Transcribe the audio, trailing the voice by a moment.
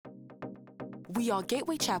We are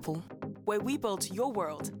Gateway Chapel, where we build your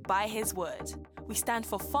world by His Word. We stand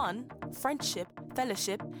for fun, friendship,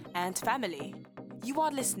 fellowship, and family. You are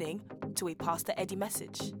listening to a Pastor Eddie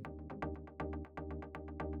message.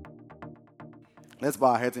 Let's bow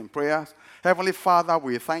our heads in prayers. Heavenly Father,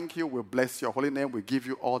 we thank you. We bless your holy name. We give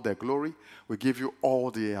you all the glory. We give you all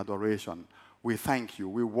the adoration. We thank you.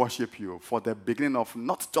 We worship you for the beginning of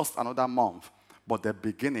not just another month, but the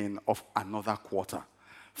beginning of another quarter.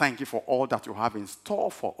 Thank you for all that you have in store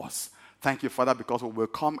for us. Thank you, Father, because we will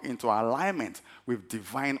come into alignment with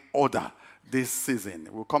divine order this season.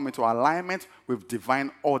 We'll come into alignment with divine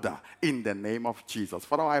order in the name of Jesus.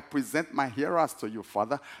 Father, I present my hearers to you,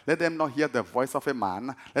 Father. Let them not hear the voice of a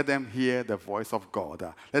man. Let them hear the voice of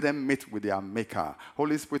God. Let them meet with their Maker.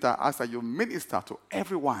 Holy Spirit, I ask that you minister to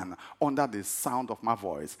everyone under the sound of my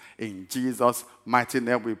voice. In Jesus' mighty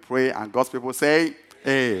name we pray, and God's people say,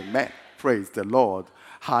 Amen. Praise the Lord.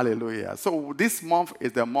 Hallelujah. So this month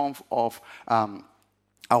is the month of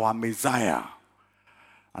our Messiah.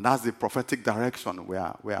 And that's the prophetic direction we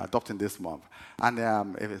are adopting this month. And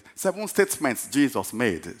 7 statements Jesus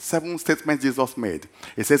made. 7 statements Jesus made.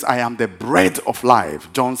 He says, I am the bread of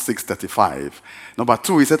life, John 6:35. Number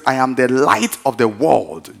 2, he said, I am the light of the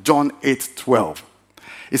world, John 8:12.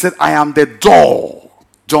 He said, I am the door,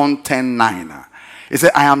 John 10:9. He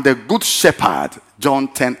said, I am the good shepherd, John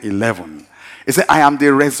 10:11. He said, I am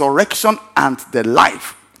the resurrection and the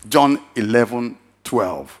life, John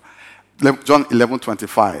 11:12. John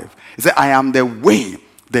 11:25. He said, I am the way,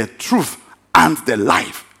 the truth, and the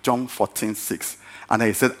life, John 14:6. And then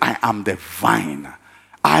he said, I am the vine.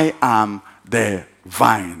 I am the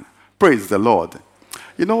vine. Praise the Lord.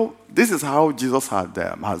 You know, this is how Jesus has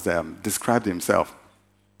described himself.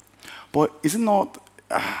 But is it not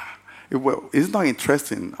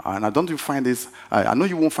interesting? And I know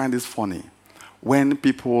you won't find this funny. When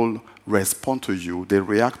people respond to you, they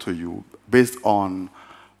react to you based on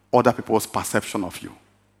other people's perception of you.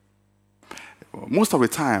 Most of the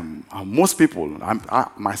time, most people,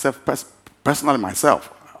 personally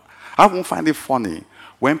myself, I won't find it funny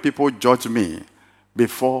when people judge me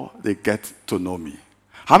before they get to know me.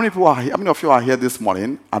 How many of you are here this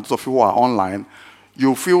morning, and those of you who are online,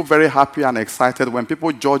 you feel very happy and excited when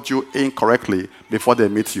people judge you incorrectly before they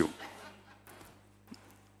meet you?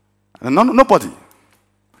 Nobody.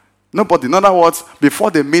 In other words, before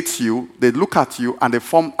they meet you, they look at you and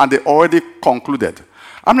they already concluded.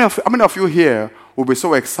 How many of you here will be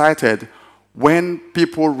so excited when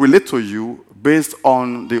people relate to you based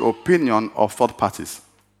on the opinion of third parties?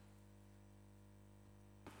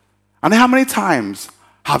 And how many times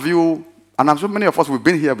have you, and I'm sure many of us we've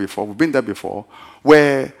been there before,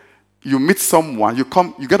 where you meet someone, you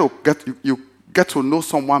get to know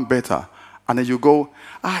someone better, and then you go,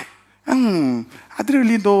 I didn't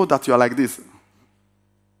really know that you are like this.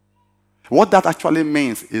 What that actually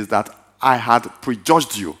means is that I had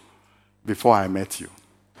prejudged you before I met you.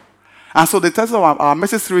 And so the title of our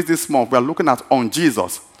message series this month, we are looking at On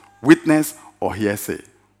Jesus, Witness or Hearsay.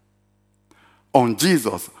 On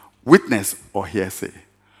Jesus, Witness or Hearsay.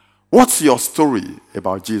 What's your story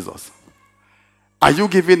about Jesus? Are you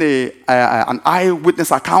giving an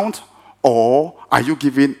eyewitness account, or are you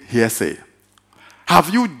giving hearsay?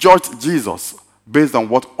 Have you judged Jesus based on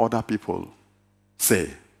what other people say?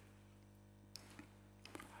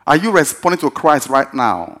 Are you responding to Christ right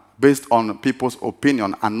now based on people's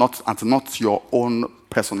opinion and not your own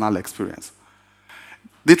personal experience?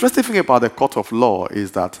 The interesting thing about the court of law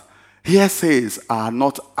is that hearsays are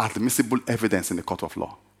not admissible evidence in the court of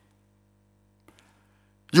law.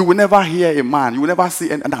 You will never hear a man, you will never see,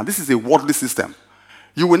 now this is a worldly system.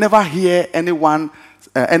 You will never hear any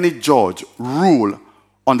judge rule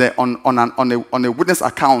on a witness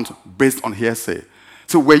account based on hearsay.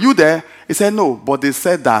 So were you there? He said no, but they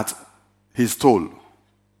said that he stole.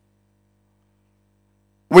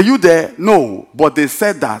 Were you there? No, but they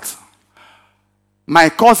said that. My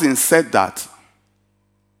cousin said that.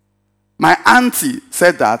 My auntie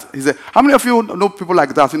said that. He said, how many of you know people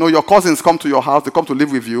like that? You know, your cousins come to your house, they come to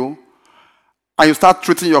live with you, and you start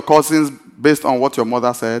treating your cousins based on what your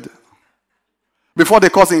mother said. Before the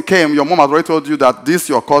cousin came, your mom had already told you that this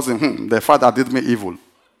your cousin, the father did me evil.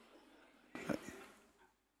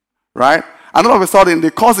 Right? And all of a sudden,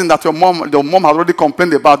 the cousin that your mom had already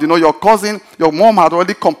complained about, you know, your mom had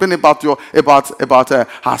already complained about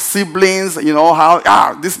her siblings, you know,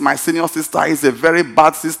 how, this my senior sister is a very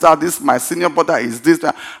bad sister, this my senior brother is this,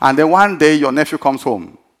 and then one day your nephew comes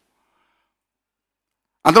home.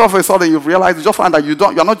 And all of a sudden, you've realized, you just find that you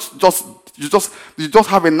just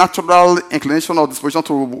have a natural inclination or disposition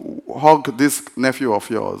to hug this nephew of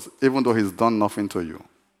yours, even though he's done nothing to you.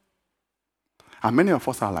 And many of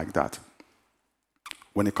us are like that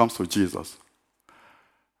when it comes to Jesus.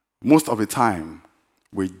 Most of the time,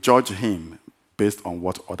 we judge him based on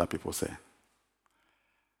what other people say.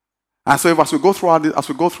 And so as we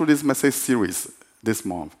go through this message series this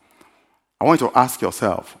month, I want you to ask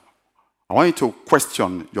yourself, I want you to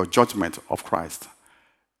question your judgment of Christ.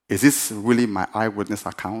 Is this really my eyewitness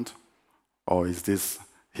account, or is this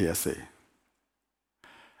hearsay?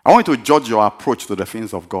 I want you to judge your approach to the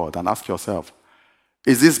things of God and ask yourself,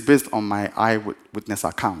 is this based on my eyewitness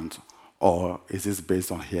account, or is this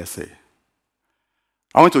based on hearsay?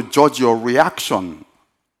 I want you to judge your reaction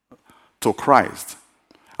to Christ.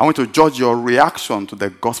 I want you to judge your reaction to the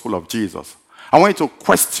gospel of Jesus. I want you to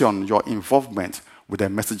question your involvement with the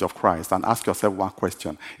message of Christ and ask yourself one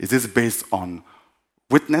question. Is this based on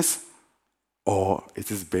witness, or is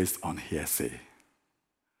this based on hearsay?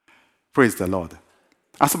 Praise the Lord.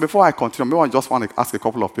 And so before I continue, I just want to ask a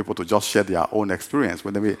couple of people to just share their own experience.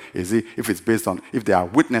 If it's based on, if they are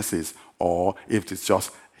witnesses, or if it's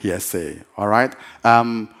just hearsay. All right?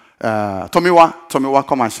 Tomiwa,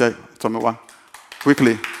 come and share. Tomiwa,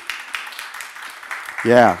 quickly.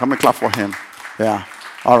 Yeah, come and clap for him. Yeah.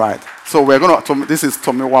 All right. So this is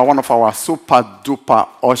Tomiwa, one of our super duper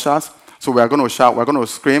ushers. So we're going to shout, we're going to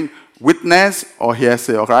scream, witness or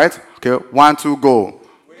hearsay, all right? Okay, 1, 2, go.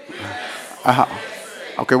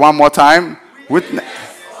 Okay, one more time. Witness.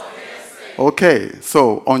 Okay,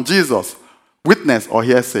 so on Jesus, witness or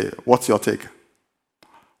hearsay, what's your take?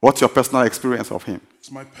 What's your personal experience of him?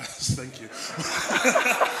 It's my thank you.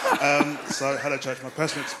 So, hello, church. My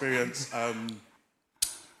personal experience.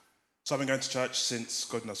 So I've been going to church since,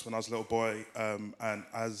 goodness, when I was a little boy. And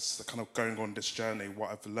as kind of going on this journey,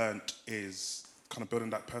 what I've learned is kind of building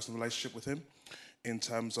that personal relationship with him in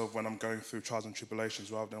terms of when I'm going through trials and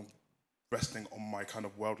tribulations, rather than resting on my kind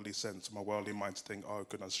of worldly sense, my worldly mind to think, oh,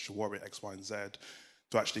 goodness, I should worry X, Y, and Z,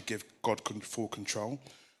 to actually give God full control.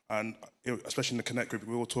 And especially in the Connect group,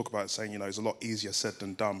 we all talk about it saying, it's a lot easier said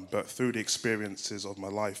than done. But through the experiences of my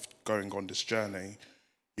life going on this journey,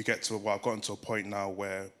 I've gotten to a point now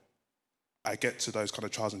where I get to those kind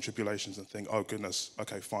of trials and tribulations and think, oh, goodness,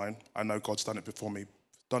 okay, fine. I know God's done it for me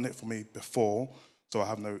before, so I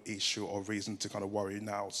have no issue or reason to kind of worry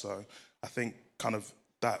now. So I think kind of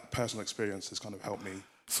that personal experience has kind of helped me.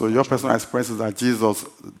 So your personal experience is that Jesus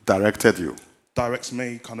directed you? Directs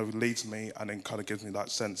me, kind of leads me, and then kind of gives me that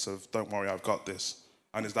sense of, don't worry, I've got this.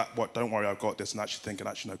 And is that what, don't worry, I've got this, and actually thinking,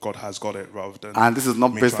 no, God has got it, rather than... And this is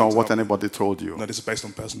not based on what anybody told you? No, this is based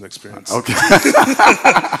on personal experience. Okay.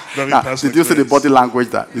 Did you see the body language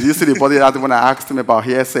that? Did you see the body language when I asked him about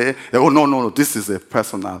hearsay? Oh, no, this is a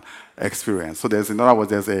personal experience. So in other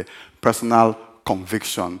words, there's a personal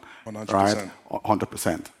conviction, 100%. right?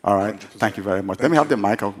 100%. All right. 100%. Thank you very much. Let me have the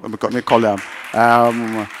mic. Let me call them.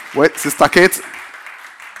 Wait, Sister Kate.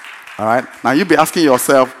 All right. Now you'll be asking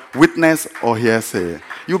yourself, witness or hearsay?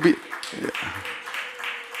 You'll be.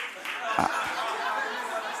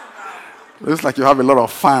 Looks like you have a lot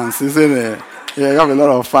of fans, isn't it? Yeah, you have a lot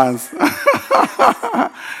of fans.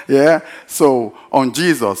 Yeah. So on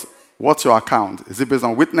Jesus, what's your account? Is it based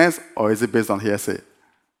on witness or is it based on hearsay?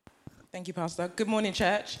 Thank you, Pastor. Good morning,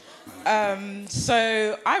 church.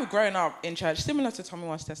 So I've grown up in church, similar to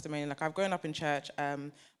Tomiwa's testimony. Like, I've grown up in church,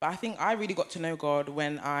 but I think I really got to know God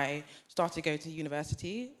when I started to go to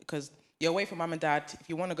university, because you're away from mum and dad. If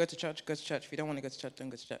you want to go to church, go to church. If you don't want to go to church, don't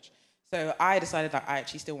go to church. So I decided that I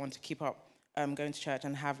actually still want to keep up going to church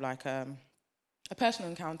and have like a personal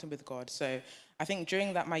encounter with God. So I think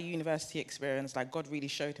during my university experience, like, God really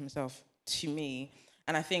showed himself to me.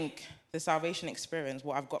 And I think the salvation experience,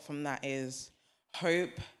 what I've got from that is hope,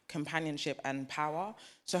 companionship, and power.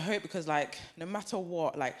 So hope, because like, no matter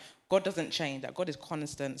what, like, God doesn't change, that God is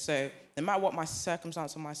constant. So no matter what my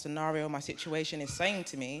circumstance or my scenario, my situation is saying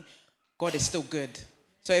to me, God is still good.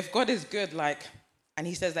 So if God is good, like, and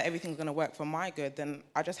he says that everything's going to work for my good, then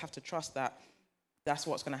I just have to trust that that's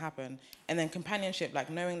what's going to happen. And then companionship, like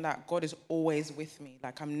knowing that God is always with me.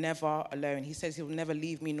 Like, I'm never alone. He says he'll never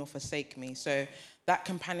leave me nor forsake me. So that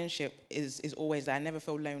companionship is always there. I never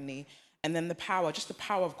feel lonely. And then the power, just the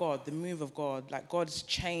power of God, the move of God, like God's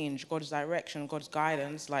change, God's direction, God's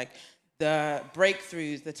guidance, like the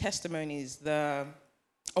breakthroughs, the testimonies, the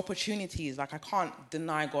opportunities. Like, I can't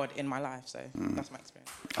deny God in my life. So that's my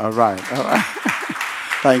experience. All right.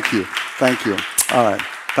 Thank you. All right.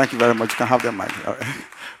 Thank you very much. You can have the mic.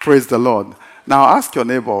 Praise the Lord. Now ask your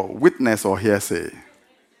neighbor, witness or hearsay?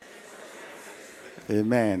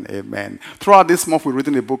 Amen. Throughout this month, we're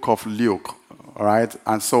reading the book of Luke. All right.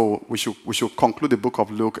 And so we should conclude the book of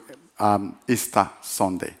Luke Easter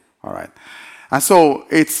Sunday. All right. And so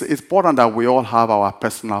it's important that we all have our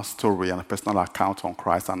personal story and a personal account on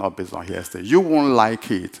Christ and not based on hearsay. You won't like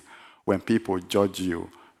it when people judge you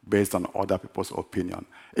based on other people's opinion.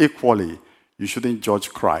 Equally, you shouldn't judge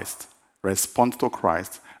Christ, respond to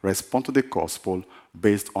Christ, respond to the gospel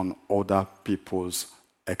based on other people's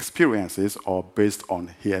experiences or based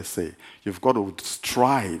on hearsay. You've got to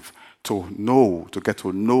strive to get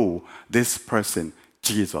to know this person,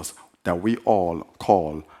 Jesus, that we all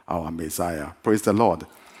call our Messiah. Praise the Lord.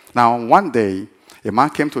 Now, one day, a man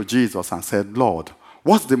came to Jesus and said, Lord,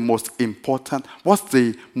 what's the most important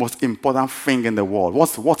thing in the world?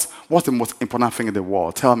 What's the most important thing in the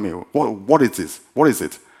world? Tell me, what is this? What is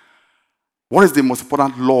it? What is the most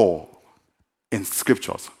important law in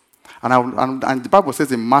scriptures? And the Bible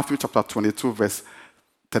says in Matthew chapter 22, verse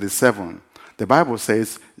 37, the Bible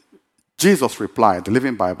says, Jesus replied, the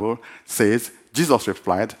Living Bible says, Jesus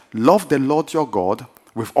replied, love the Lord your God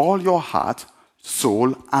with all your heart,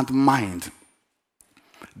 soul, and mind.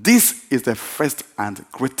 This is the first and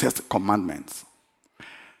greatest commandment.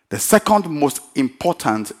 The second most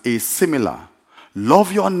important is similar.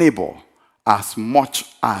 Love your neighbor as much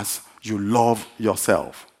as you love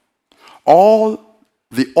yourself. All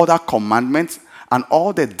the other commandments and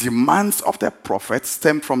all the demands of the prophets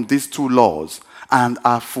stem from these two laws and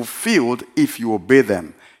are fulfilled if you obey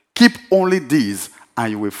them. Keep only these,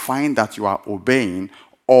 and you will find that you are obeying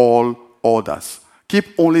all others.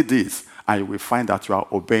 Keep only these, and you will find that you are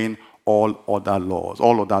obeying all other laws.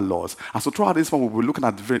 And so throughout this one, we'll be looking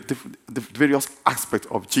at the various aspects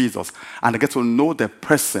of Jesus and get to know the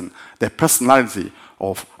person, the personality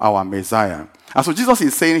of our Messiah. And so Jesus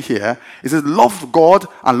is saying here, he says, love God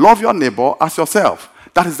and love your neighbor as yourself.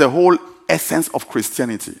 That is the whole essence of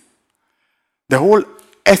Christianity. The whole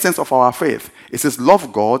essence of our faith. It says,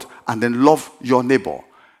 love God and then love your neighbor.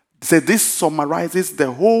 So this summarizes the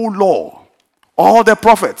whole law, all the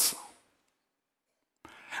prophets.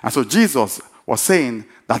 And so Jesus was saying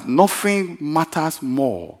that nothing matters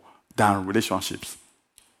more than relationships.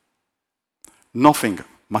 Nothing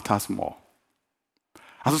matters more.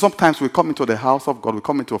 And so sometimes we come into the house of God, we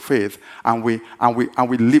come into faith, and we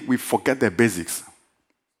forget the basics.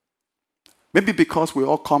 Maybe because we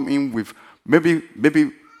all come in with maybe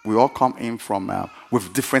we all come in from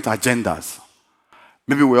with different agendas.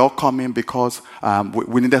 Maybe we all come in because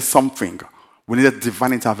we needed something. We needed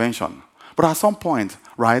divine intervention. But at some point,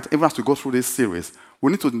 right, even as we go through this series,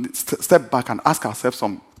 we need to step back and ask ourselves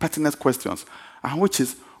some pertinent questions. And which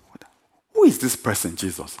is, who is this person,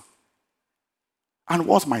 Jesus? And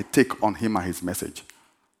what's my take on him and his message?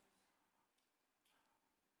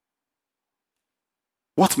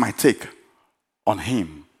 What's my take on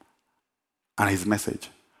him and his message?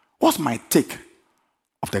 What's my take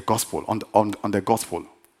of the gospel, on the gospel?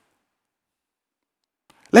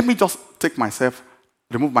 Let me just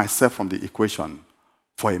remove myself from the equation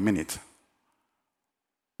for a minute.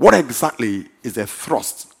 What exactly is the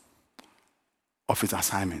thrust of his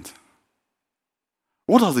assignment?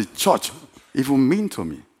 What does the church even mean to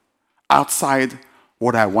me outside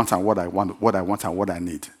what I want and what I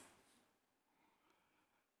need?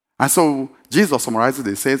 And so Jesus summarizes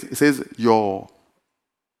it. He says your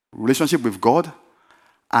relationship with God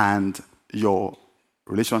and your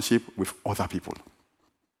relationship with other people.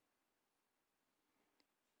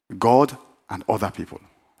 God and other people.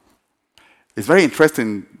 It's very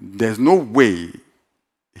interesting. There's nowhere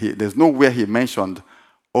he mentioned,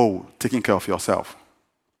 taking care of yourself,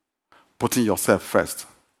 putting yourself first.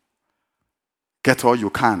 Get all you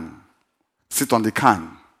can. Sit on the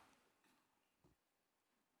can.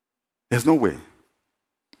 There's no way.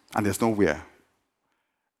 And there's nowhere.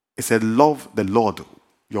 It said, love the Lord,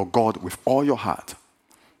 your God, with all your heart.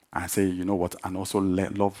 And say, you know what? And also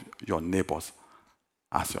love your neighbors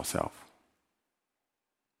as yourself.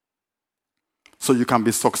 So you can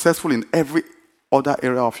be successful in every other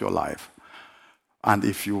area of your life. And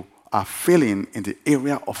if you are failing in the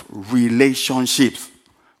area of relationships,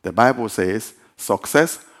 the Bible says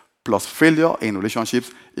success plus failure in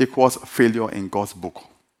relationships equals failure in God's book.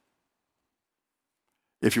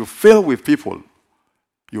 If you fail with people,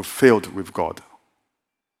 you failed with God.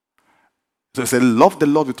 So it says, love the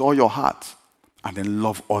Lord with all your heart, and then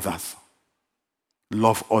love others.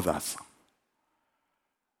 Love others.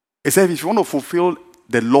 It said, if you want to fulfill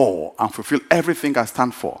the law and fulfill everything I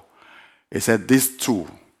stand for, it said, these two,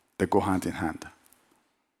 they go hand in hand.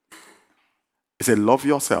 It said, love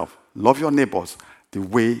yourself, love your neighbors the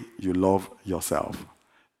way you love yourself.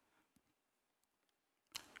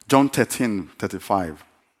 John 13:35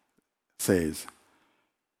 says,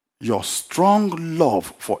 your strong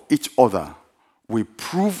love for each other will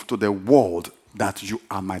prove to the world that you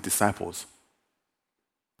are my disciples.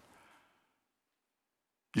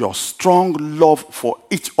 your strong love for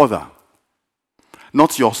each other,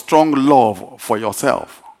 not your strong love for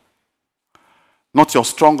yourself, not your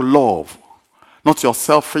strong love, not your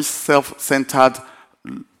selfish, self-centered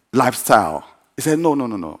lifestyle. He said,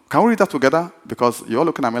 no. Can we read that together? Because you're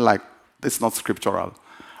looking at me like this is not scriptural.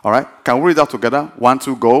 All right? Can we read that together? 1,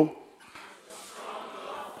 2, go.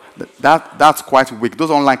 That's quite weak. Those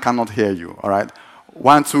online cannot hear you. All right?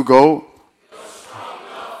 1, 2, go.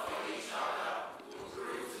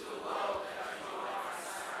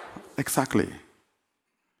 Exactly.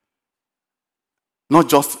 Not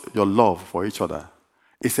just your love for each other.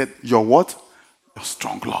 He said, your what? Your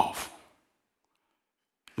strong love.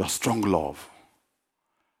 Your strong love.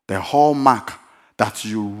 The hallmark that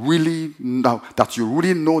you really know that you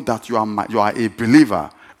are a believer,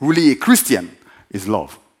 really a Christian, is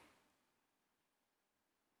love.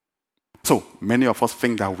 So many of us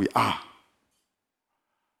think that we are,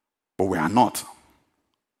 but we are not.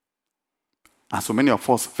 And so many of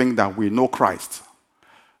us think that we know Christ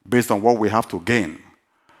based on what we have to gain.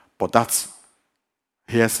 But that's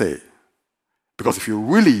hearsay. Because if you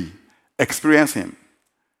really experience him,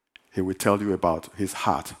 he will tell you about his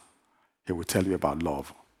heart. He will tell you about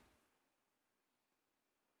love.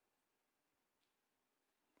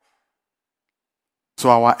 So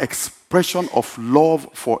our expression of love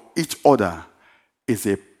for each other is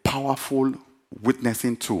a powerful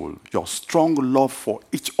witnessing tool. Your strong love for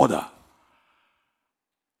each other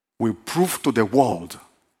will prove to the world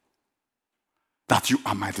that you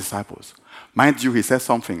are my disciples. Mind you, he says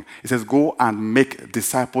something. He says, go and make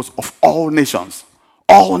disciples of all nations.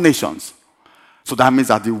 All nations. So that means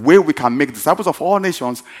that the way we can make disciples of all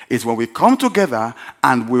nations is when we come together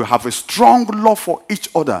and we have a strong love for each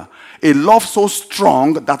other. A love so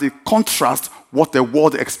strong that it contrasts what the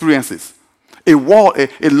world experiences. A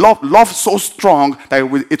love so strong that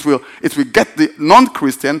it will get the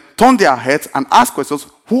non-Christian turn their heads and ask questions,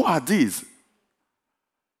 who are these?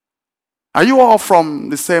 Are you all from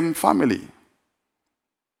the same family?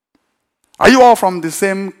 Are you all from the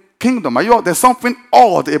same kingdom? There's something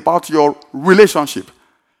odd about your relationship.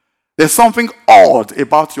 There's something odd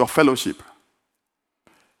about your fellowship.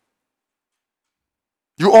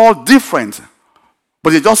 You're all different,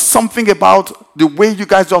 but there's just something about the way you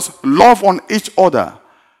guys just love on each other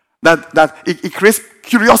that it creates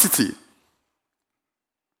curiosity.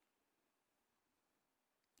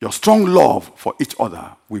 Your strong love for each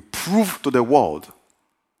other will prove to the world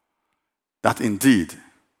that indeed.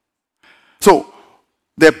 So,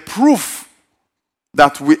 the proof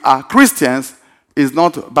that we are Christians is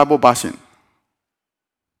not Bible bashing.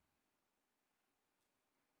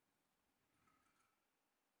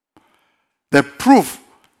 The proof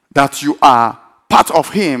that you are part of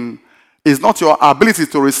him is not your ability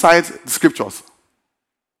to recite the scriptures.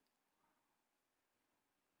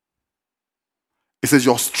 It says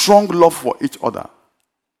your strong love for each other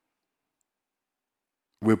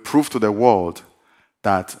will prove to the world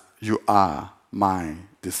that you are my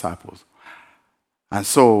disciples. And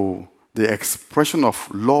so the expression of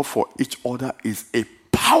love for each other is a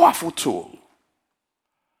powerful tool.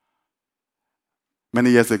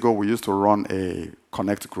 Many years ago, we used to run a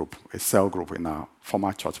connect group, a cell group in our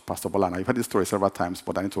former church, Pastor Bola. I've heard this story several times,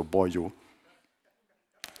 but I need to bore you.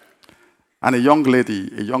 And a young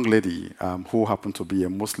lady who happened to be a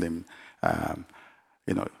Muslim, I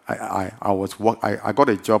got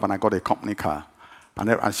a job and I got a company car.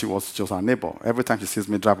 And she was just our neighbor. Every time she sees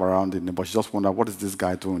me drive around the neighbor, she just wonders, what is this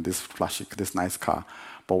guy doing, this flashy, this nice car?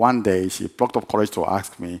 But one day, she plucked up courage to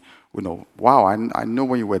ask me, wow, I know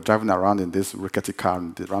when you were driving around in this rickety car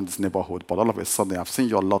around this neighborhood, but all of a sudden, I've seen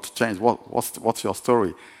your lot change. What's your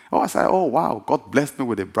story? Oh, I said, oh, wow, God blessed me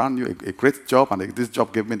with a brand new, a great job, and this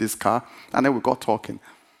job gave me this car. And then we got talking.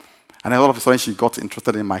 And then all of a sudden, she got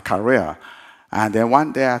interested in my career. And then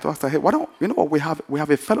one day I told her, hey, we have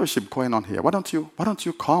a fellowship going on here. Why don't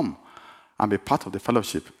you come and be part of the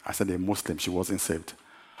fellowship? I said, a Muslim, she wasn't saved.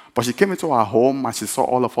 But she came into our home and she saw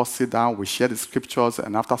all of us sit down. We shared the scriptures,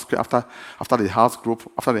 and after the house group,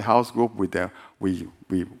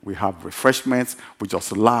 we have refreshments. We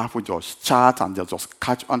just laugh, we just chat, and just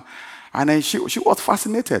catch on. And then she was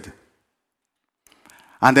fascinated.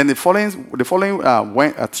 And then the following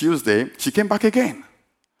Tuesday, she came back again.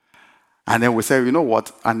 And then we said, you know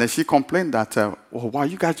what? And then she complained that, why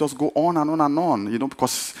you guys just go on and on and on,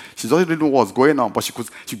 because she doesn't really know what's going on, but she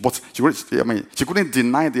couldn't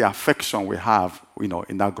deny the affection we have,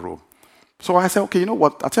 in that group. So I said, okay, you know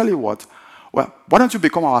what? I'll tell you what. Well, why don't you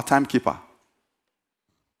become our timekeeper?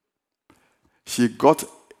 She got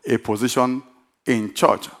a position in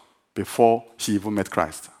church before she even met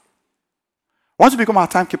Christ. Why don't you become our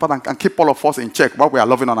timekeeper and keep all of us in check while we are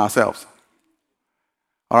loving on ourselves?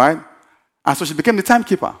 All right? And so she became the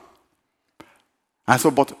timekeeper. And so,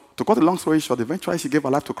 but to cut a long story short, eventually she gave her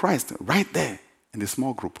life to Christ right there in the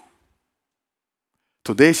small group.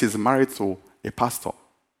 Today she's married to a pastor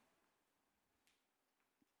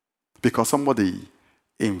because somebody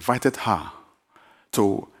invited her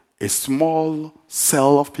to a small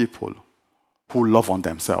cell of people who love on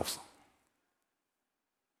themselves.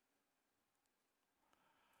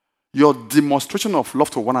 Your demonstration of love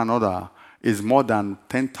to one another is more than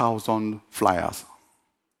 10,000 flyers.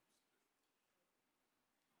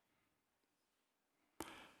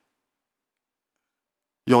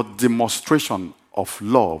 Your demonstration of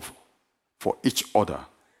love for each other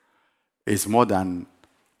is more than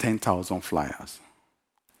 10,000 flyers.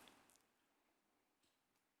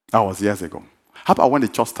 That was years ago. How about when the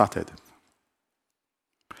church started?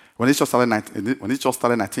 When it just started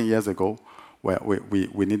 19 years ago, where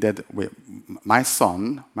my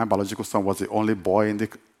son, my biological son, was the only boy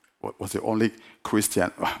was the only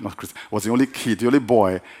Christian, not Christian, was the only kid, the only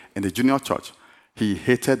boy in the junior church. He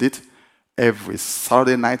hated it. Every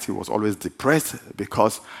Saturday night he was always depressed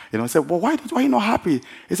because, he said, well, why are you not happy?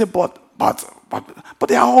 He said, but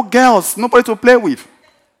they are all girls, nobody to play with.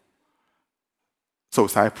 So we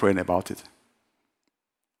started praying about it.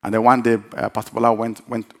 And then one day, Pastor Bola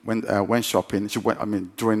went shopping. She went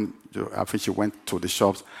to the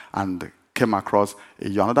shops and came across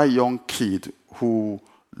another young kid who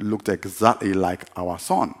looked exactly like our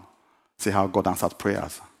son. See how God answered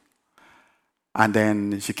prayers. And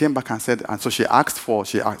then she came back and said, and so she asked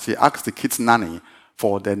the kid's nanny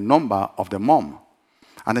for the number of the mom.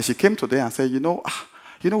 And then she came today and said,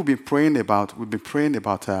 we've been praying about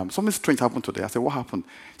something strange happened today. I said, what happened?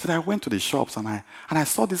 She said, I went to the shops and I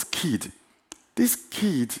saw this kid. This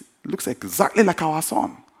kid looks exactly like our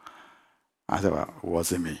son. I said, well,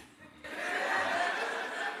 was it me?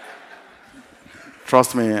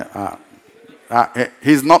 Trust me,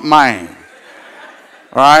 he's not mine.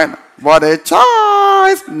 All right? But a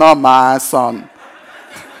choice, not my son.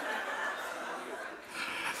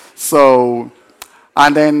 So,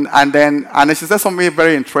 and then she said something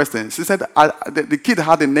very interesting. She said the kid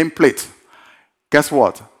had a nameplate. Guess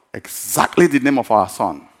what? Exactly the name of our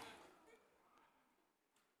son.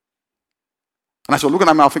 And as she was looking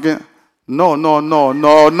at me, I was thinking, no.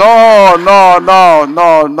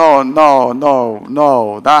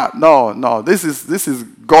 This is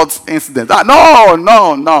God's incident.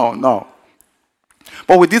 No.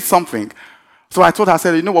 But we did something. So I told her, I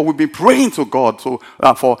said, we've been praying to God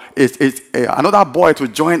for another boy to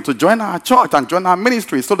join our church and join our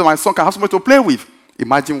ministry so that my son can have somebody to play with.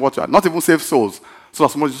 Imagine what you are, not even save souls, so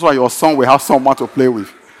that your son will have someone to play with.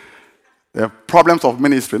 There are problems of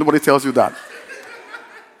ministry. Nobody tells you that.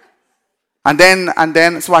 And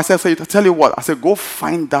then, so I said, I tell you what, I said, go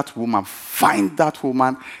find that woman,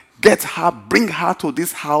 get her, bring her to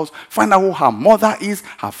this house, find out who her mother is,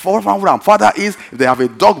 her father is. If they have a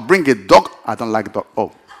dog, bring a dog. I don't like dogs.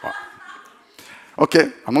 Oh, wow.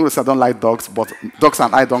 Okay, I'm not going to say I don't like dogs, but dogs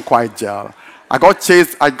and I don't quite gel. I got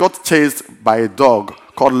chased by a dog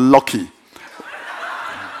called Lucky.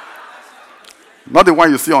 Not the one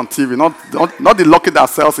you see on TV, not the Lucky that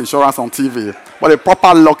sells insurance on TV, but a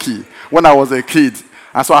proper Lucky. When I was a kid,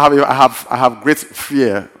 and so I have great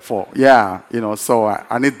fear for so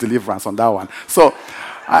I need deliverance on that one. So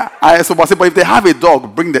but if they have a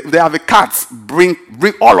dog, if they have a cat, bring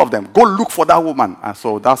all of them. Go look for that woman. And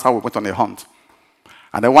so that's how we went on a hunt.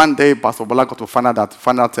 And then one day, Pastor Bola got to find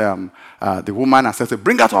out the woman and said,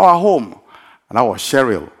 bring her to our home. And that was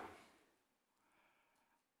Cheryl.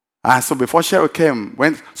 And so before Cheryl came,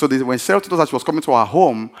 when Cheryl told us that she was coming to our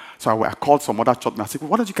home, so I called some other church and I said,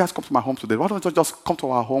 why don't you guys come to my home today? Why don't you just come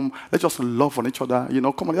to our home? Let's just love on each other.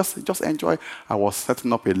 Come on, just enjoy. I was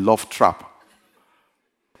setting up a love trap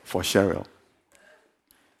for Cheryl.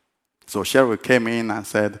 So Cheryl came in and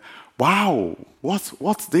said, wow,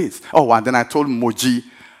 what's this? Oh, and then I told Moji,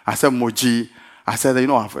 Moji,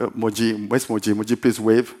 where's Moji? Moji, please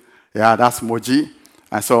wave. Yeah, that's Moji.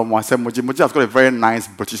 And so I said, Moji has got a very nice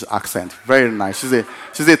British accent. Very nice. She's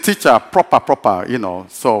a teacher, proper,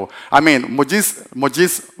 So,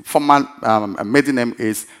 Moji's former maiden name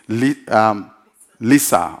is Lisa.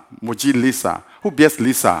 Moji Lisa. Who bears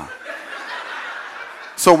Lisa?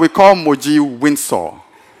 So we call Moji Windsor.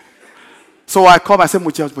 So I called, I said,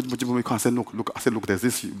 Moji, come. I said, look, there's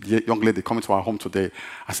this young lady coming to our home today.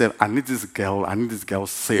 I said, I need this girl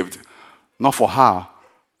saved. Not for her,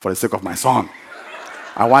 for the sake of my son.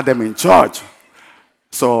 I want them in church.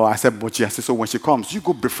 So I said, Moji, I said, so when she comes, you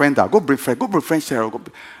go befriend her, go befriend Cheryl.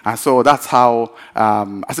 And so that's how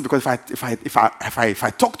I said, because if I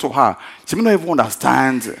talk to her, she may not even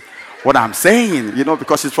understand what I'm saying,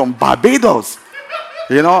 because she's from Barbados,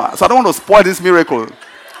 So I don't want to spoil this miracle.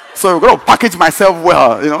 So I've got to package myself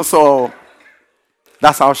well, So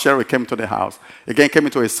that's how Cheryl came to the house. Again, came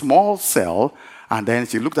into a small cell. And then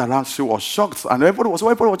she looked around, she was shocked. And everybody was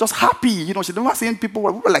just happy. She'd never seen people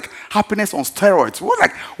who were like happiness on steroids. We were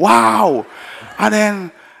like, wow. And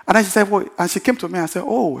then she said, well, and she came to me and said,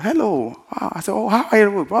 oh, hello. Wow. I said, oh, how are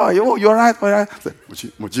you? Oh, you're right. I said,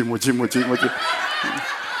 Moji.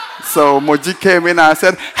 So Moji came in and I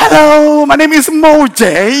said, hello, my name is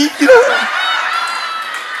Moji.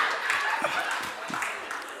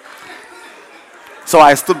 So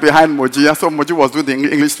I stood behind Moji. I saw Moji was doing the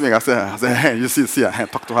English thing. I said, hey, you see,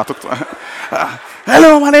 talk to her.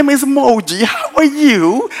 Hello, my name is Moji. How are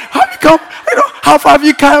you? How have you come? How far have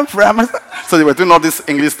you come from? So they were doing all this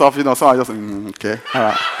English stuff, So I just, okay. All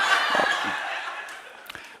right.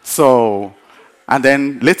 So, and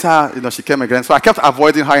then later, she came again. So I kept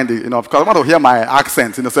avoiding her because I want to hear my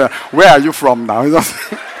accent. So where are you from now?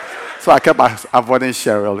 So I kept avoiding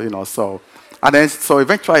Cheryl. So. And then, so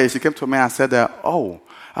eventually she came to me and said, so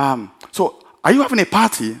are you having a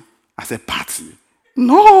party? I said, party?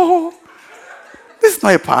 No, this is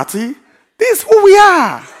not a party. This is who we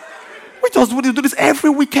are. We just do this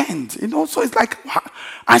every weekend, So it's like,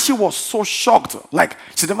 and she was so shocked. Like,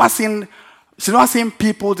 she'd never seen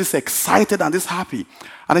people this excited and this happy.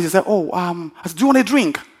 And then she said, I said, do you want a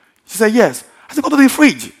drink? She said, yes. I said, go to the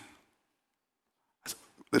fridge.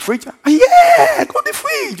 The fridge? Yeah, go to the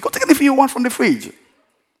fridge. Go take anything you want from the fridge.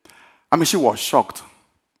 I mean, she was shocked.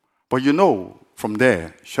 But from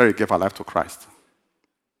there, Sherry gave her life to Christ.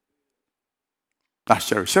 That's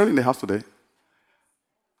Sherry. Sherry in the house today.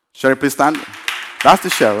 Sherry, please stand. That's the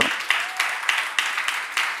Sherry.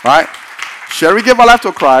 Right? Sherry gave her life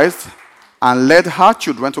to Christ and led her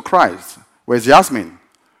children to Christ. Where's Yasmin?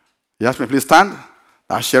 Yasmin, please stand.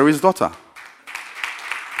 That's Sherry's daughter.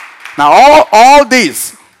 Now, all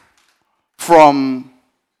this from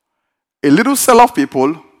a little cell of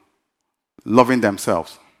people loving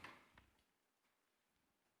themselves.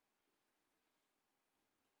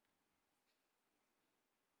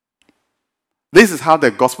 This is how the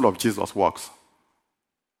gospel of Jesus works.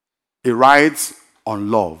 It rides on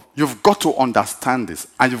love. You've got to understand this,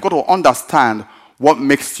 and you've got to understand what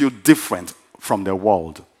makes you different from the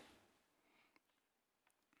world.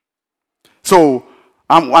 So,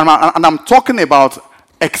 I'm talking about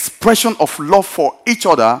expression of love for each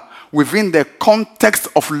other within the context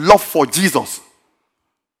of love for Jesus,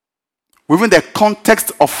 within the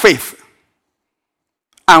context of faith,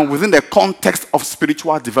 and within the context of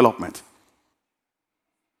spiritual development.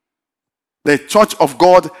 The Church of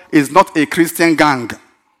God is not a Christian gang.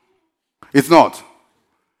 It's not.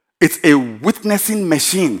 It's a witnessing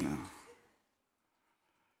machine.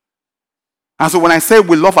 And so when I say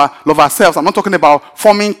we love ourselves, I'm not talking about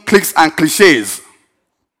forming cliques and cliches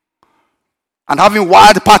and having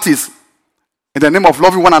wild parties in the name of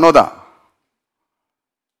loving one another.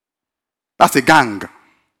 That's a gang.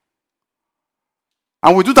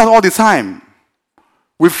 And we do that all the time.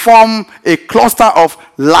 We form a cluster of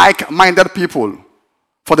like-minded people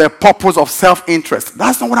for the purpose of self-interest.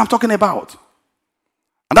 That's not what I'm talking about.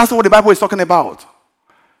 And that's not what the Bible is talking about.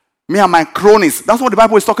 Me and my cronies, that's not what the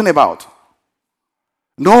Bible is talking about.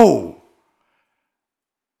 No.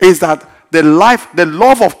 It's that the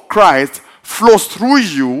love of Christ flows through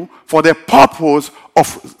you for the purpose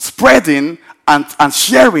of spreading and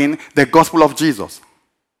sharing the gospel of Jesus.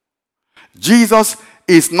 Jesus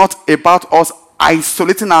is not about us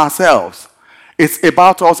isolating ourselves. It's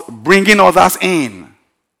about us bringing others in.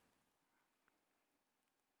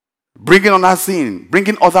 Bringing others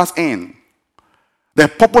in. The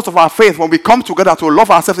purpose of our faith, when we come together to love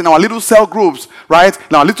ourselves in our little cell groups, right?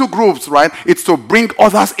 In our little groups, right? It's to bring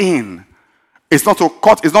others in. It's not to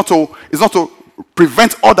cut, it's not to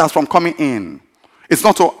prevent others from coming in. It's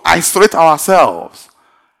not to isolate ourselves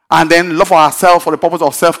and then love ourselves for the purpose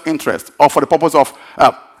of self-interest or for the purpose of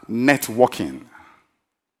networking.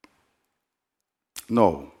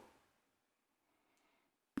 No.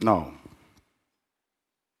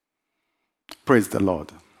 Praise the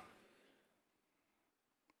Lord.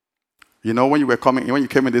 You know, when you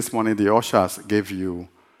came in this morning, the ushers gave you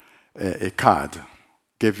a card,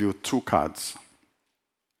 gave you 2 cards.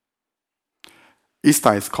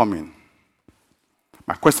 Easter is coming.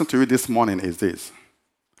 My question to you this morning is this.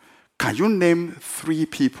 Can you name 3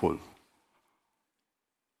 people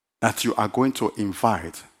that you are going to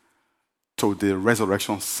invite to the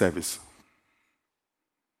resurrection service?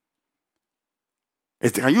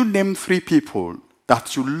 Can you name 3 people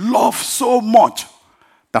that you love so much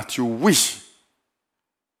that you wish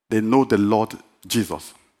they know the Lord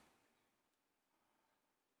Jesus?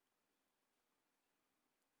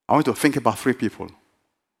 I want you to think about 3 people.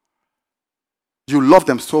 You love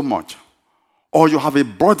them so much, or you have a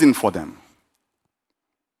burden for them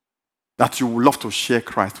that you would love to share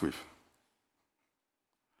Christ with.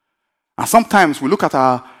 And sometimes we look at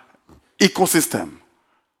our ecosystem.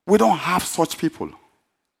 We don't have such people.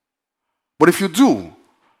 But if you do,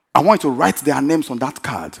 I want you to write their names on that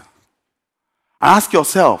card. And ask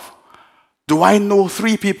yourself, do I know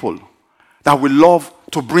 3 people that we love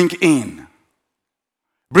to bring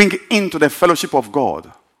into the fellowship of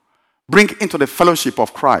God, bring into the fellowship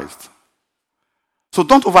of Christ? So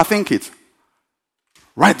don't overthink it.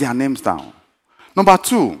 Write their names down. Number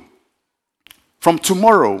 2, from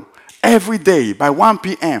tomorrow, every day by 1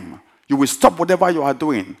 p.m., you will stop whatever you are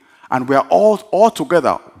doing, and we are all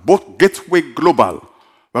together, both Gateway Global.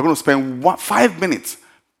 We're going to spend 5 minutes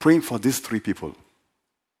praying for these 3 people.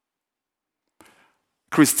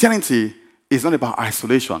 Christianity is not about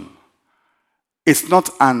isolation. It's not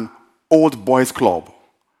an old boys club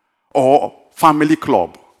or family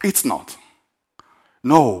club. It's not.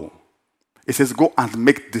 No. It says, go and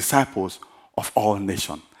make disciples of all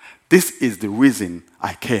nations. This is the reason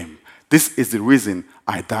I came. This is the reason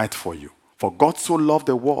I died for you. For God so loved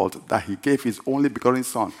the world that he gave his only begotten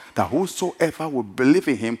Son, that whosoever will believe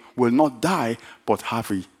in him will not die, but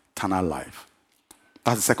have eternal life.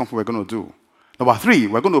 That's the second thing we're going to do. Number 3,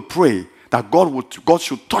 we're going to pray that God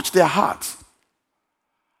should touch their hearts.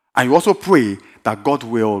 And you also pray that God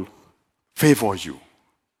will favor you.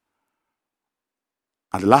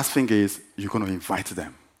 And the last thing is, you're going to invite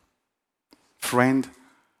them. Friend,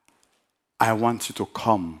 I want you to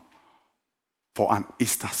come for an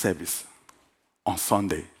Easter service on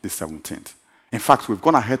Sunday, the 17th. In fact, we've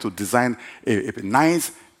gone ahead to design a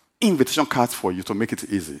nice invitation card for you to make it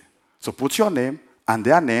easy. So put your name and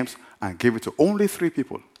their names and give it to only 3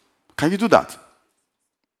 people. Can you do that?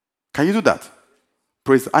 Can you do that?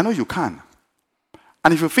 Praise. I know you can.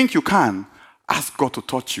 And if you think you can, ask God to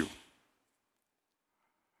touch you.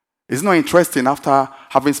 It's not interesting after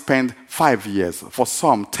having spent 5 years, for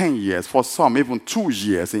some 10 years, for some even 2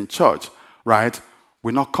 years in church, right?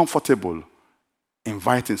 We're not comfortable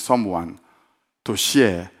inviting someone to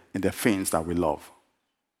share in the things that we love.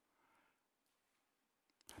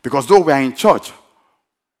 Because though we are in church,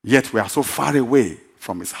 yet we are so far away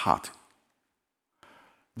from his heart.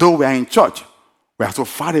 Though we are in church, we are so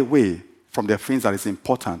far away from the things that is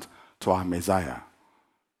important to our Messiah.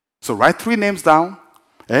 So write 3 names down.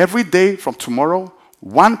 Every day from tomorrow,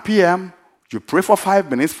 1 p.m., you pray for 5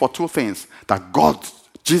 minutes for 2 things. That God,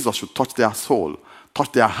 Jesus should touch their soul,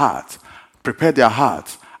 touch their heart, prepare their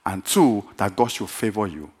hearts. And 2, that God should favor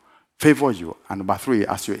you. Favor you. And number 3,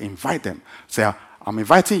 as you invite them, say, I'm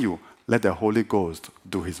inviting you. Let the Holy Ghost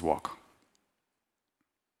do his work.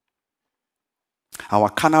 Our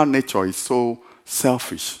carnal nature is so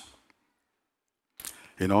selfish.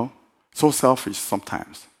 You know, so selfish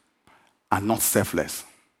sometimes. And not selfless.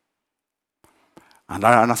 And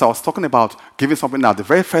as I was talking about giving something now, the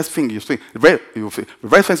very first thing you think, the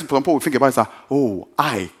very first thing people think about is that, oh,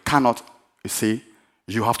 I cannot, you see,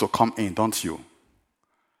 you have to come in, don't you?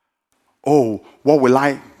 Oh, what will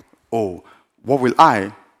I? Oh, what will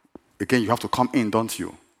I? Again, you have to come in, don't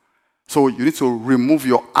you? So you need to remove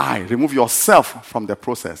your I, remove yourself from the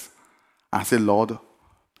process and say, Lord,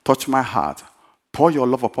 touch my heart. Pour your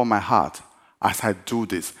love upon my heart as I do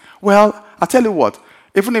this. Well, I tell you what,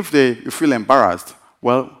 even if you feel embarrassed,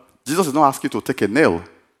 well, Jesus did not ask you to take a nail.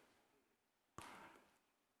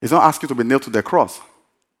 He's not asking you to be nailed to the cross.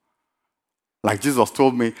 Like Jesus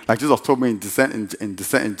told me in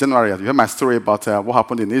January, you heard my story about what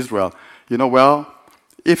happened in Israel. You know, well,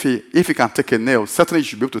 if he can take a nail, certainly you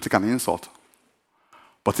should be able to take an insult.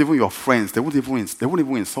 But even your friends, they won't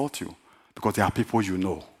even insult you because they are people you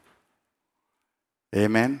know.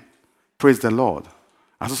 Amen. Praise the Lord.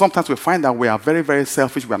 And so sometimes we find that we are very, very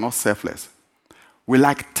selfish. We are not selfless. We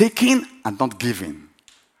like taking and not giving.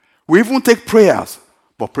 We even take prayers,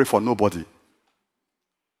 but pray for nobody.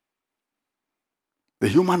 The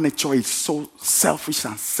human nature is so selfish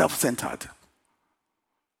and self-centered.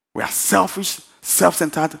 We are selfish,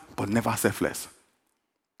 self-centered, but never selfless.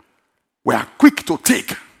 We are quick to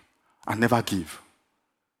take and never give.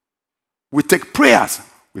 We take prayers,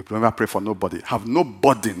 we never pray for nobody, have no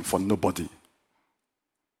burden for nobody.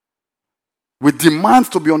 We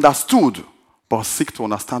demand to be understood, but seek to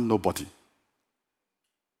understand nobody.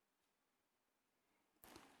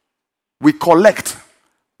 We collect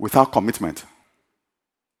without commitment.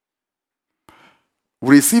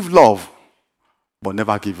 We receive love, but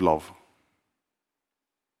never give love.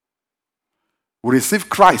 We receive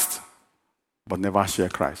Christ, but never share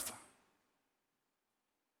Christ.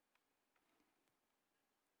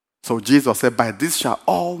 So Jesus said, by this shall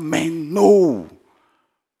all men know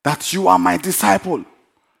that you are my disciple.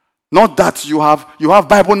 Not that you have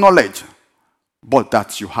Bible knowledge, but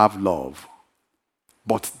that you have love.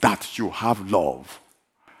 But that you have love.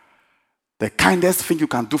 The kindest thing you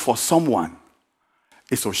can do for someone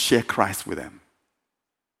is to share Christ with them.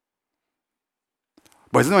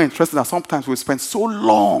 But it's not interesting that sometimes we spend so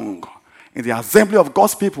long in the assembly of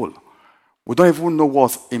God's people, we don't even know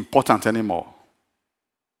what's important anymore.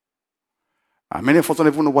 And many of us don't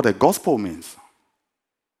even know what the gospel means.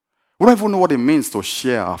 We don't even know what it means to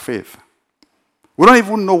share our faith. We don't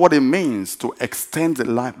even know what it means to extend the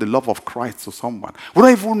love of Christ to someone. We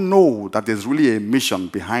don't even know that there's really a mission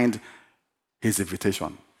behind his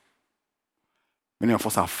invitation. Many of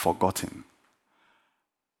us have forgotten.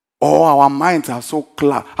 Or our minds are so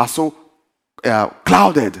clouded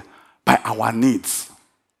by our needs,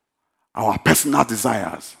 our personal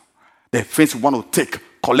desires, the things we want to take,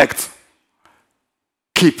 collect,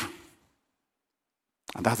 keep.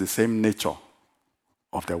 And that's the same nature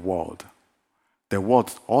of the world.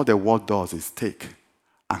 All the world does is take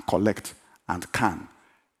and collect and can.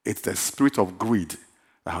 It's the spirit of greed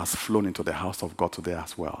that has flown into the house of God today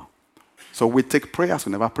as well. So we take prayers,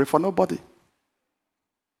 we never pray for nobody.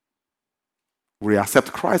 We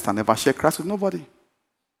accept Christ and never share Christ with nobody.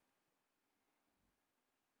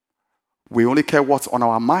 We only care what's on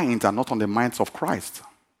our minds and not on the minds of Christ.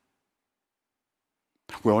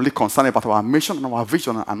 We're only concerned about our mission and our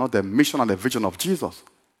vision and not the mission and the vision of Jesus.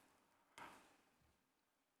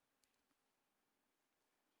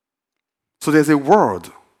 So there's a word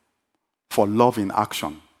for love in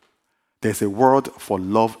action. There's a word for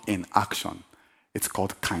love in action. It's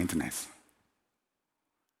called kindness.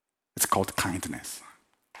 It's called kindness.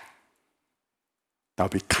 That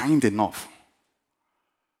will be kind enough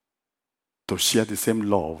to share the same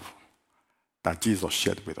love that Jesus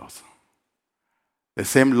shared with us. The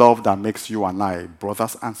same love that makes you and I,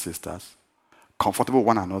 brothers and sisters, comfortable with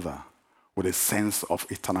one another with a sense of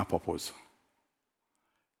eternal purpose.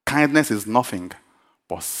 Kindness is nothing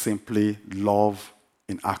but simply love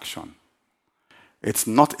in action. It's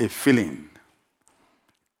not a feeling.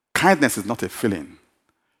 Kindness is not a feeling.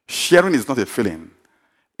 Sharing is not a feeling.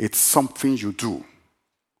 It's something you do.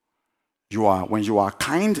 When you are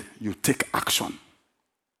kind, you take action.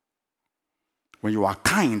 When you are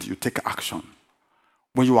kind, you take action.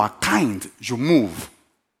 When you are kind, you move.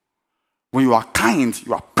 When you are kind,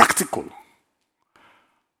 you are practical.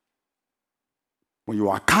 When you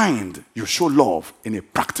are kind, you show love in a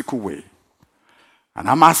practical way. And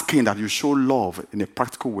I'm asking that you show love in a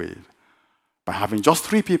practical way by having just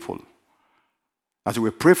 3 people. That you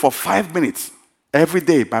will pray for 5 minutes every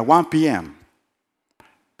day by 1 p.m.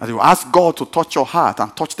 That you ask God to touch your heart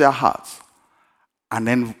and touch their hearts. And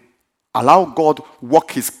then allow God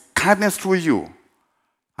work his kindness through you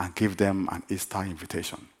and give them an Easter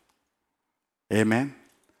invitation. Amen.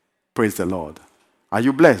 Praise the Lord. Are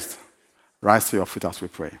you blessed? Rise to your feet as we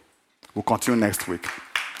pray. We'll continue next week.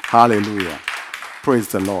 Hallelujah. Praise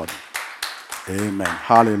the Lord. Amen.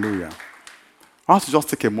 Hallelujah. I want to just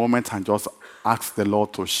take a moment and just ask the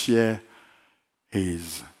Lord to share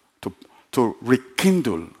to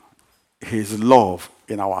rekindle his love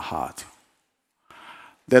in our heart.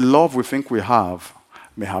 The love we think we have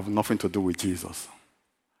may have nothing to do with Jesus.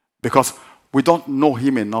 Because we don't know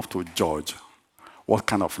him enough to judge what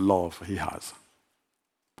kind of love he has.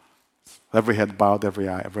 Every head bowed, every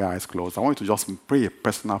eyes closed. I want you to just pray a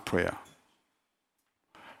personal prayer.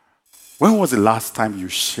 When was the last time you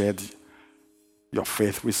shared your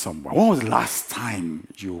faith with someone? When was the last time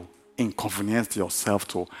you inconvenienced yourself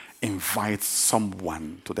to invite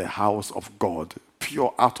someone to the house of God,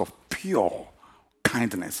 out of pure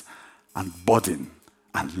kindness and burden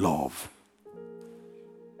and love?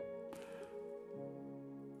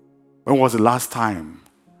 When was the last time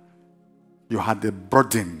you had a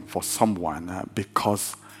burden for someone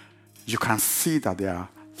because you can see that they are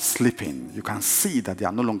sleeping? You can see that they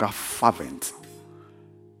are no longer fervent.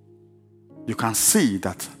 You can see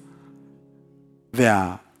that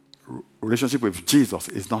their relationship with Jesus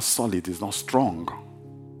is not solid, is not strong.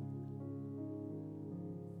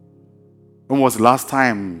 When was the last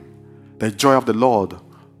time the joy of the Lord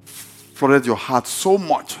flooded your heart so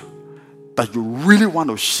much that you really want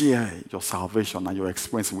to share your salvation and your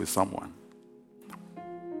experience with someone?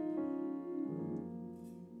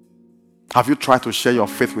 Have you tried to share your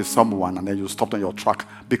faith with someone and then you stopped on your track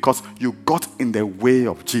because you got in the way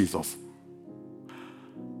of Jesus?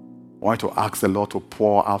 want you to ask the Lord to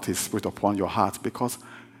pour out His Spirit upon your heart, because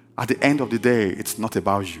at the end of the day, it's not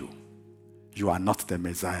about you. You are not the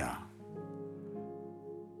Messiah.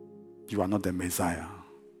 You are not the Messiah.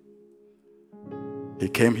 He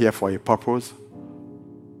came here for a purpose,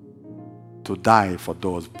 to die for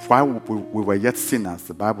those. While we were yet sinners,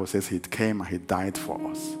 the Bible says He came and He died for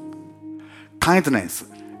us. Kindness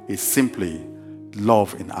is simply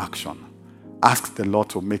love in action. Ask the Lord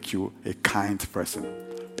to make you a kind person.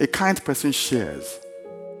 A kind person shares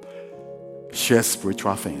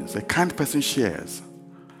spiritual things. A kind person shares.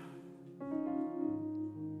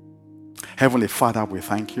 Heavenly Father, we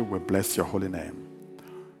thank you. We bless your holy name.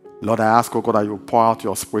 Lord, I ask, oh God, that you pour out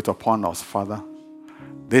your Spirit upon us, Father.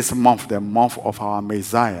 This month, the month of our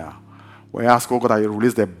Messiah, we ask, oh God, that you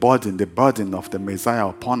release the burden of the Messiah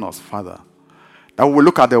upon us, Father. That we will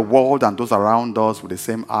look at the world and those around us with the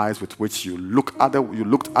same eyes with which you looked at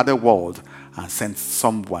the world and sent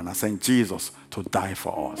someone and sent Jesus to die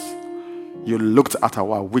for us. You looked at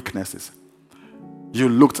our weaknesses. You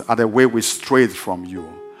looked at the way we strayed from you.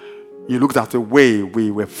 You looked at the way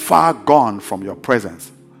we were far gone from your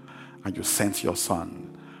presence. And you sent your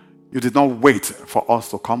Son. You did not wait for us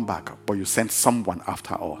to come back, but you sent someone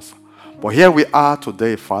after us. But here we are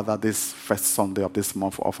today, Father, this first Sunday of this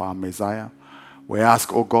month of our Messiah. We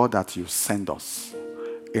ask, oh God, that you send us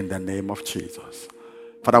in the name of Jesus.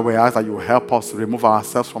 Father, we ask that you help us remove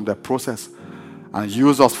ourselves from the process and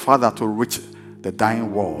use us, Father, to reach the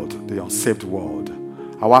dying world, the unsaved world.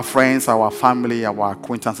 Our friends, our family, our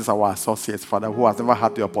acquaintances, our associates, Father, who has never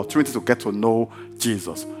had the opportunity to get to know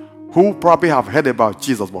Jesus, who probably have heard about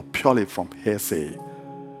Jesus, but purely from hearsay.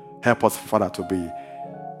 Help us, Father, to be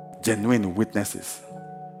genuine witnesses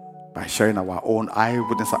by sharing our own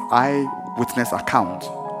eyewitness account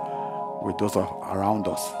with those around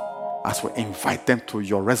us as we invite them to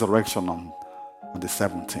your resurrection on the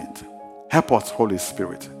 17th. Help us, Holy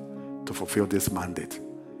Spirit, to fulfill this mandate.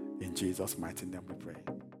 In Jesus' mighty name we pray.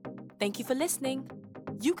 Thank you for listening.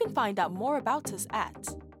 You can find out more about us at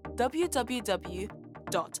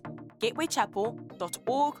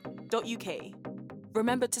www.gatewaychapel.org.uk.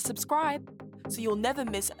 Remember to subscribe so you'll never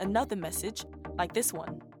miss another message like this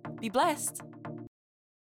one. Be blessed.